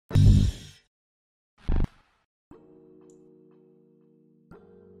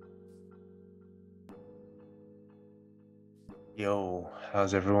Yo,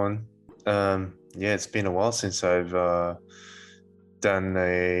 how's everyone? Yeah, it's been a while since I've done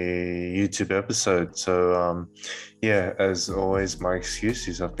a YouTube episode. Yeah, as always, my excuse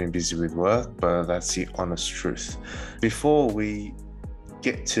is I've been busy with work, but that's the honest truth. Before we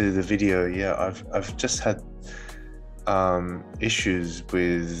get to the video, yeah, I've just had issues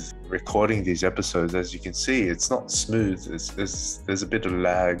with recording these episodes. As you can see, it's not smooth. There's a bit of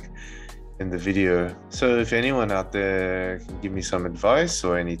lag in the video. So if anyone out there can give me some advice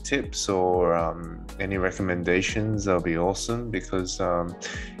or any tips or any recommendations, that'll be awesome because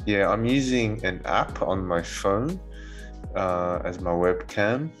yeah, I'm using an app on my phone as my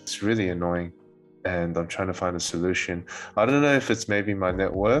webcam. It's really annoying and I'm trying to find a solution. I don't know if it's maybe my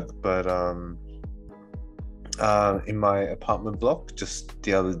network, but in my apartment block just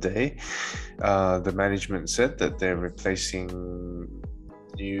the other day, the management said that they're replacing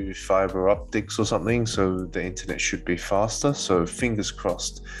new fiber optics or something, so the internet should be faster. So fingers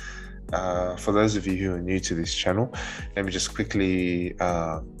crossed. For those of you who are new to this channel, let me just quickly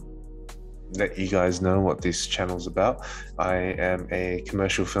let you guys know what this channel's about. I am a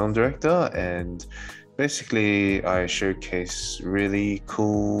commercial film director, and basically I showcase really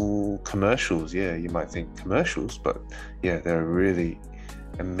cool commercials. Yeah, you might think commercials, but yeah, there are really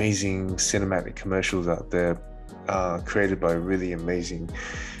amazing cinematic commercials out there, created by really amazing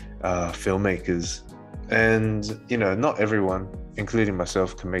filmmakers. And you know, not everyone, including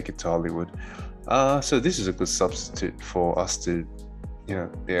myself, can make it to Hollywood. So this is a good substitute for us to, you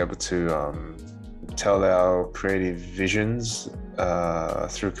know, be able to tell our creative visions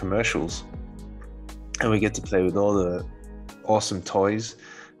through commercials. And we get to play with all the awesome toys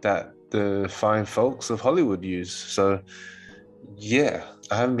that the fine folks of Hollywood use. So yeah,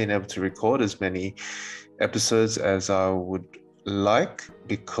 I haven't been able to record as many episodes as I would like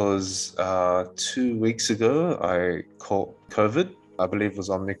because 2 weeks ago I caught COVID. I believe it was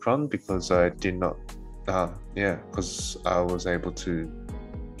Omicron because I did not, because I was able to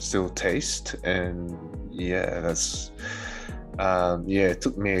still taste, and yeah, that's yeah, it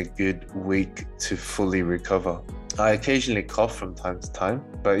took me a good week to fully recover. I occasionally cough from time to time,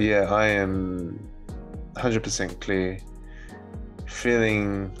 but yeah, I am 100% clear,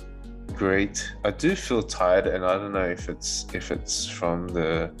 feeling great. I do feel tired, and I don't know if it's from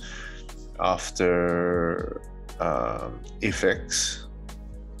the after effects,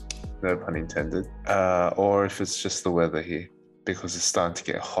 no pun intended, or if it's just the weather here, because it's starting to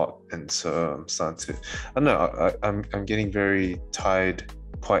get hot, and so I'm starting to, I don't know, I'm getting very tired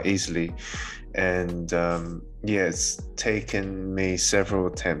quite easily, and yeah, it's taken me several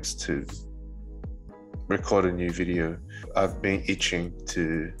attempts to record a new video. I've been itching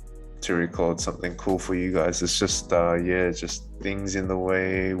to record something cool for you guys. It's just yeah, just things in the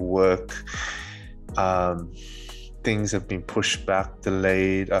way, work, things have been pushed back,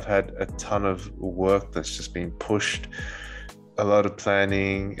 delayed. I've had a ton of work that's just been pushed, a lot of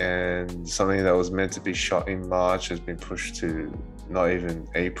planning, and something that was meant to be shot in March has been pushed to not even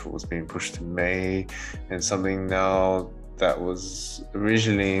April, it's been pushed to May, and something now that was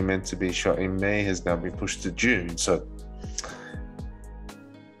originally meant to be shot in May has now been pushed to June. So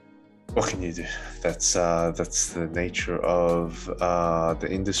what can you do? That's the nature of the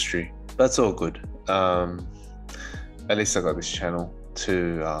industry. That's all good. At least I got this channel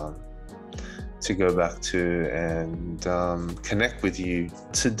to go back to and connect with you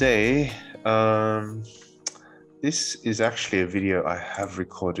today. This is actually a video I have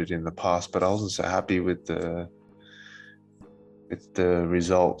recorded in the past, but I wasn't so happy with the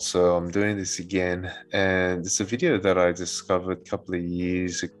results, so I'm doing this again, and it's a video that I discovered a couple of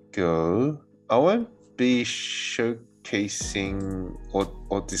years ago. I won't be showcasing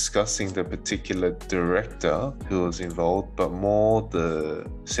or discussing the particular director who was involved, but more the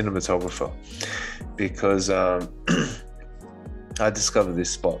cinematographer, because I discovered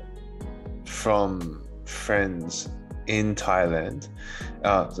this spot from friends in Thailand.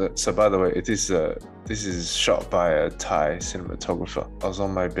 So by the way, this is shot by a Thai cinematographer. I was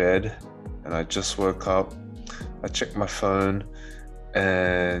on my bed and I just woke up. I checked my phone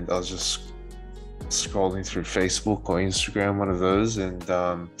and I was just scrolling through Facebook or Instagram, one of those, and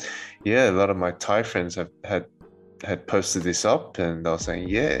yeah, a lot of my Thai friends had posted this up, and I was saying,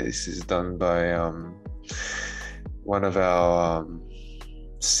 yeah, this is done by one of our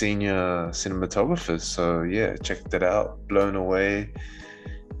senior cinematographers. So yeah, checked it out, blown away,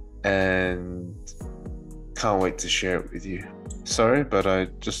 and can't wait to share it with you. Sorry, but I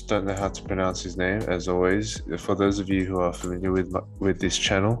just don't know how to pronounce his name, as always. For those of you who are familiar with this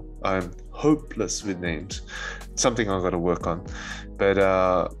channel, I'm hopeless with names. Something I've got to work on. But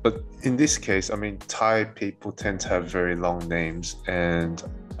in this case, I mean, Thai people tend to have very long names, and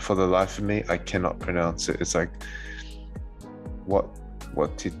for the life of me, I cannot pronounce it. It's like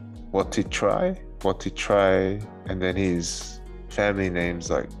Wutthitrai, and then his family name's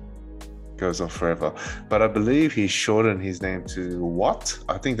like goes on forever. But I believe he shortened his name to What.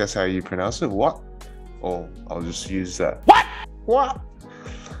 I think that's how you pronounce it. What? Or I'll just use that. What?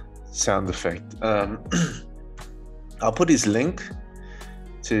 Sound effect. I'll put his link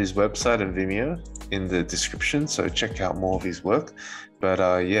to his website and Vimeo in the description, so check out more of his work. But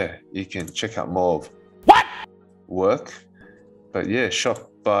yeah, you can check out more of work. But yeah, shot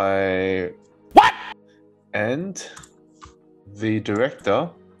by and the director.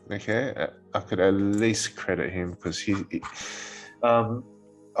 Okay, I could at least credit him because he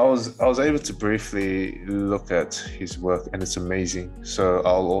I was able to briefly look at his work, and it's amazing. So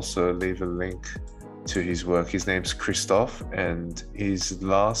I'll also leave a link to his work. His name's Christoph, and his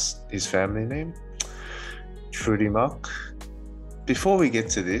family name, Trudimak. Before we get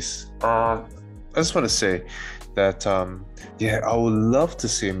to this, I just want to say that yeah, I would love to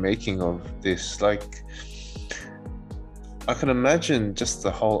see a making of this. Like, I can imagine just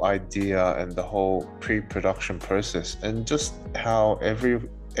the whole idea and the whole pre-production process, and just how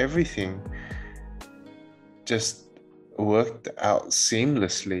everything just worked out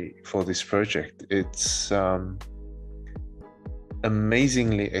seamlessly for this project. It's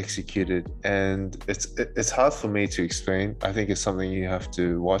amazingly executed, and it's hard for me to explain. I think it's something you have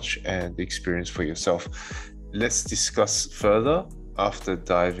to watch and experience for yourself. Let's discuss further after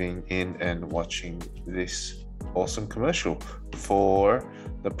diving in and watching this awesome commercial. For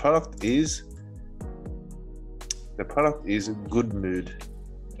the product is GoodMood.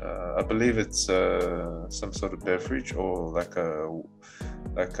 I believe it's some sort of beverage, or like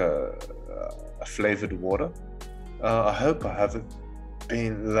a flavored water. I hope I haven't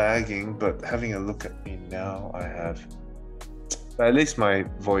been lagging, but having a look at me now, I have. But at least my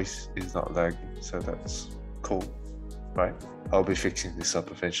voice is not lagging, so that's cool, right? I'll be fixing this up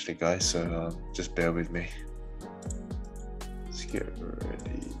eventually, guys, so just bear with me. Let's get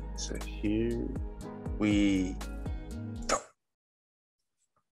ready. So here we go.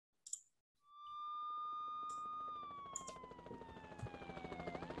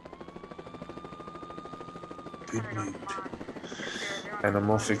 GoodMood.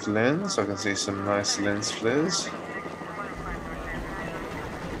 Anamorphic lens. I can see some nice lens flares.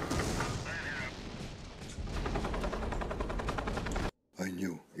 I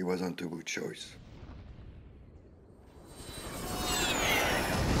knew it wasn't a good choice.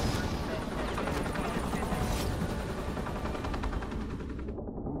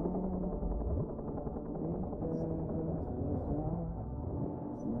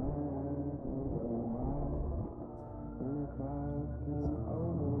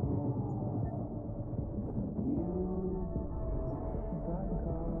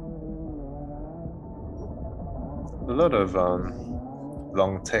 A lot of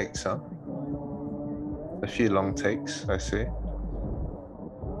long takes, huh? A few long takes, I see.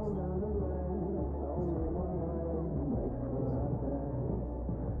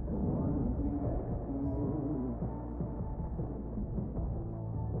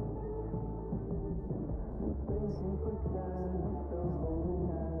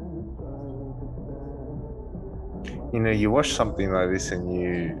 You know, you watch something like this and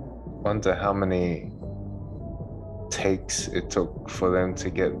you wonder how many takes it took for them to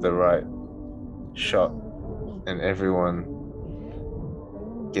get the right shot, and everyone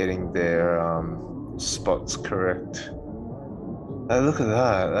getting their spots correct. Look at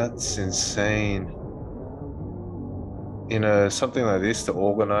that, that's insane. You know, something like this to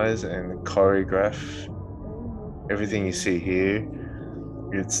organize and choreograph everything you see here,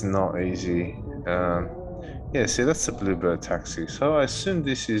 it's not easy. Yeah, see, that's the Bluebird taxi. So I assume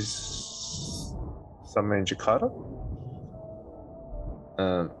this is somewhere in Jakarta.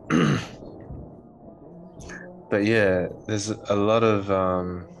 But yeah, there's a lot of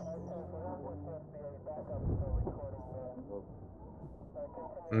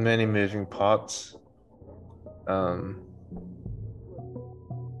many moving parts. Yeah,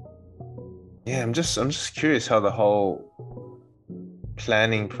 I'm just curious how the whole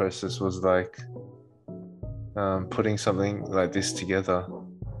planning process was like, putting something like this together.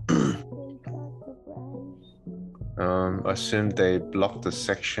 I assume they blocked a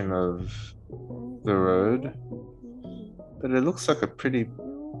section of the road, but it looks like a pretty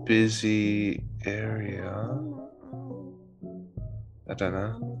busy area. I don't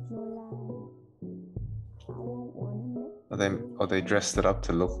know. Are they dressed it up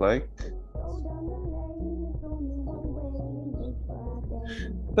to look like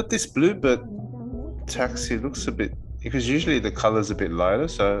But this Bluebird taxi looks a bit, because usually the color's a bit lighter,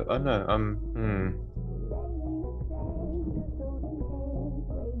 so I don't know.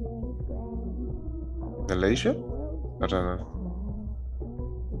 Malaysia? I don't know.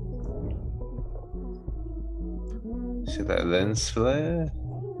 See that lens flare?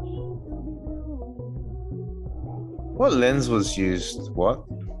 What lens was used? What?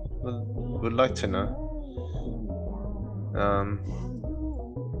 Would like to know.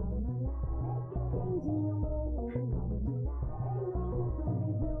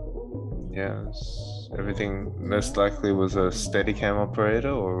 Yes, everything most likely was a Steadicam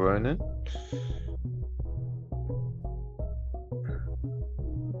operator or Ronin.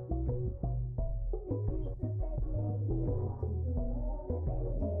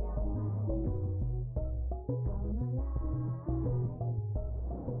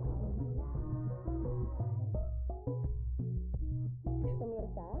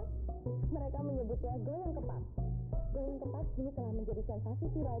 Pemirsa, mereka menyebutnya goyang kepak. Goyang kepak kini telah menjadi sensasi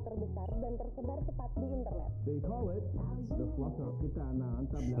viral terbesar dan tersebar cepat di internet. They call it the flutter. Kita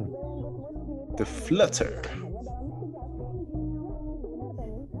anak Goyang GoodMood kini The Flutter. hanya dalam 3 jam. Benar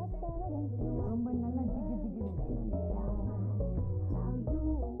kan?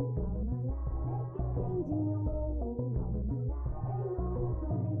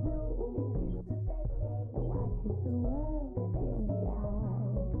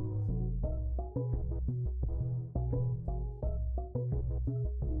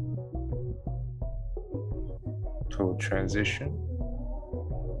 Tool transition.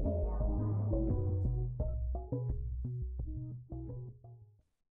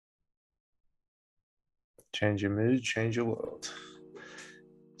 Change your mood, change your world.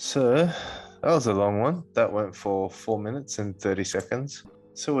 So that was a long one. That went for 4 minutes and 30 seconds.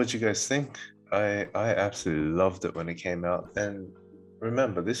 So what'd you guys think? I absolutely loved it when it came out. And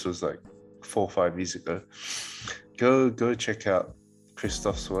remember, this was like 4 or 5 years ago. Go check out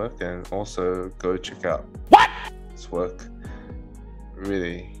Christoph's work, and also go check out his work.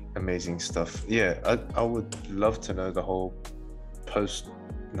 Really amazing stuff. Yeah, I would love to know the whole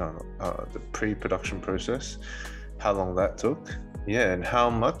the pre-production process, how long that took. Yeah, and how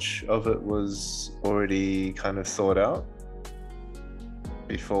much of it was already kind of thought out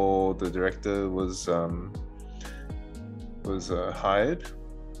before the director was hired,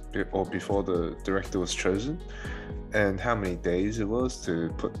 or before the director was chosen, and how many days it was to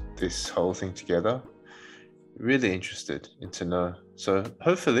put this whole thing together. Really interested in to know. So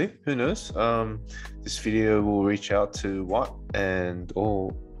hopefully, who knows, this video will reach out to WUT, and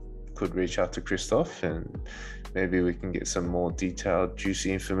or could reach out to Christoph, and maybe we can get some more detailed,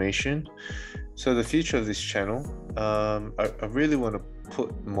 juicy information. So the future of this channel, I really want to put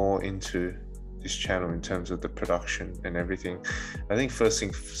more into this channel in terms of the production and everything. I think first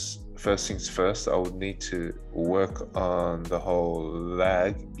things first, I would need to work on the whole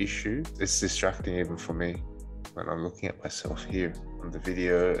lag issue. It's distracting even for me when I'm looking at myself here on the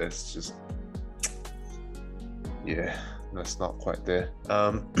video. It's just, yeah, that's not quite there.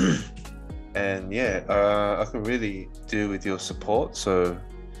 And yeah, I can really do with your support. So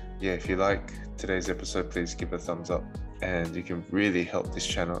yeah, if you like today's episode, please give a thumbs up, and you can really help this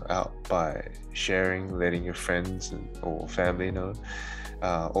channel out by sharing, letting your friends or family know,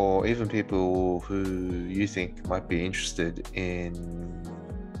 or even people who you think might be interested in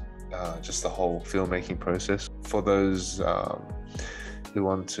just the whole filmmaking process. For those who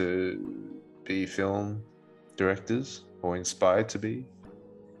want to be film directors or inspired to be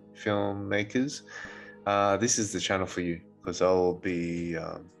filmmakers, this is the channel for you, because I'll be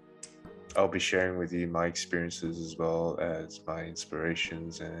sharing with you my experiences as well as my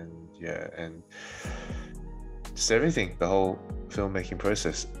inspirations, and yeah, and just everything, the whole filmmaking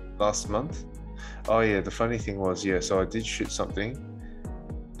process. Last month, oh yeah, the funny thing was, yeah, so I did shoot something,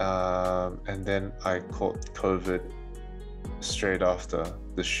 and then I caught COVID straight after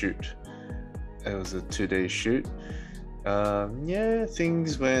the shoot. It was a 2-day shoot. Yeah,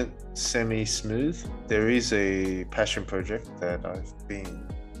 things went semi-smooth. There is a passion project that I've been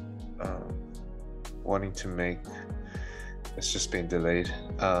wanting to make. It's just been delayed,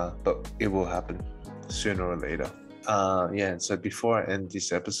 but it will happen sooner or later. Yeah, so before I end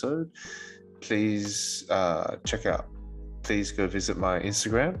this episode, please please go visit my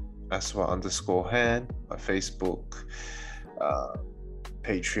Instagram, aswa_hand, my Facebook,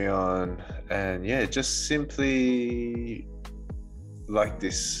 Patreon, and yeah, just simply like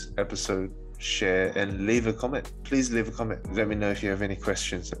this episode, share, and leave a comment. Please leave a comment. Let me know if you have any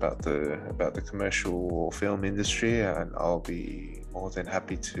questions about the commercial or film industry, and I'll be more than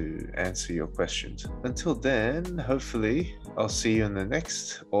happy to answer your questions. Until then, hopefully I'll see you in the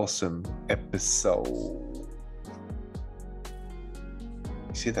next awesome episode.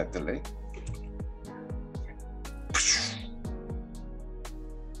 You see that delay?